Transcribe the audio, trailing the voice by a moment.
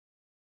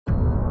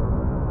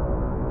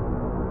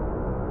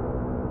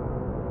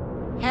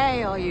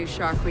Hey, all you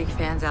Shark Week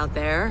fans out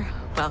there.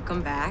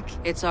 Welcome back.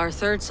 It's our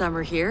third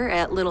summer here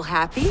at Little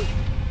Happy,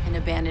 an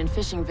abandoned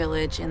fishing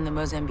village in the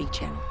Mozambique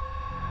Channel.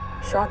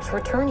 Sharks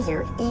return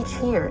here each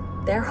year.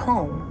 Their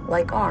home,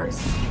 like ours,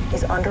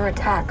 is under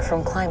attack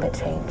from climate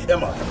change.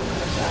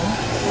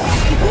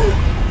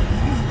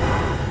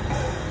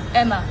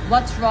 Emma,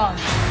 what's wrong?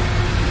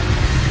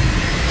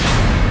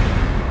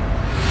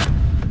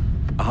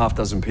 A half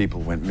dozen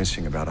people went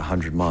missing about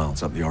 100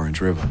 miles up the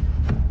Orange River.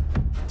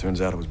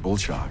 Turns out it was bull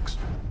sharks.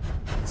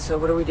 So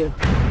what do we do?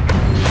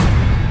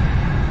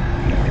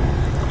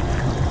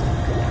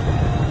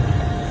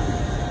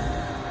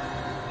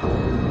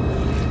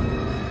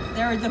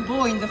 There is a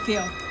bull in the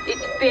field.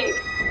 It's big.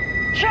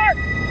 Shark!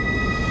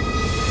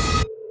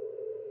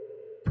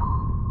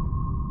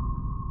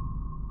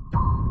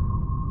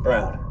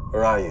 Brown,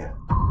 where are you?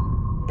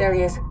 There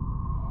he is.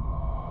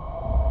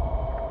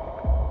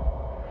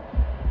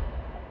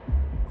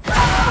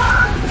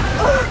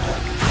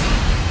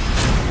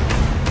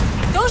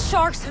 Those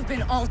sharks have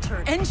been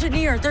altered,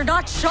 engineered. They're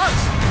not sharks.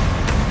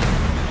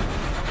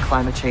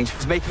 Climate change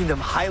is making them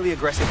highly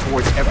aggressive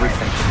towards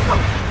everything.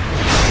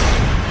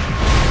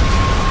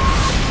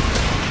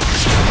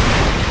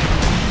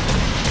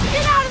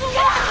 Get out of the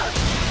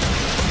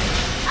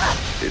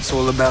water! It's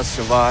all about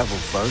survival,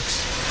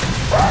 folks.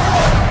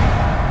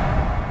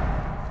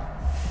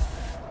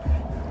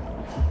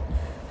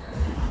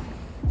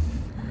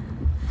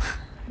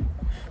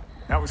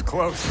 That was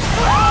close.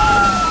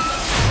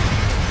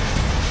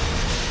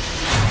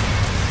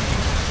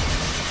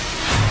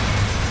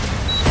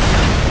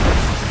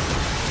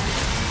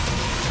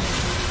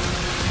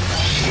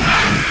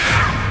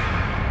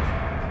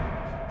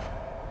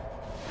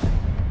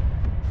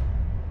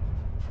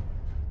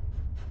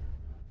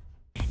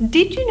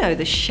 Did you know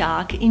the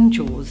shark in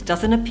Jaws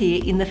doesn't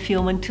appear in the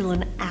film until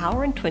an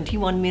hour and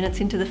 21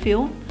 minutes into the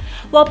film?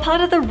 While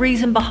part of the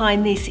reason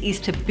behind this is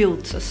to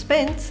build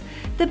suspense,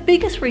 the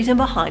biggest reason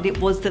behind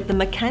it was that the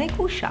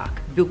mechanical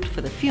shark built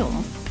for the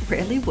film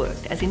rarely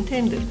worked as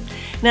intended.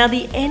 Now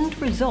the end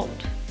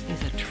result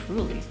is a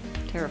truly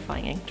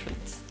terrifying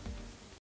entrance.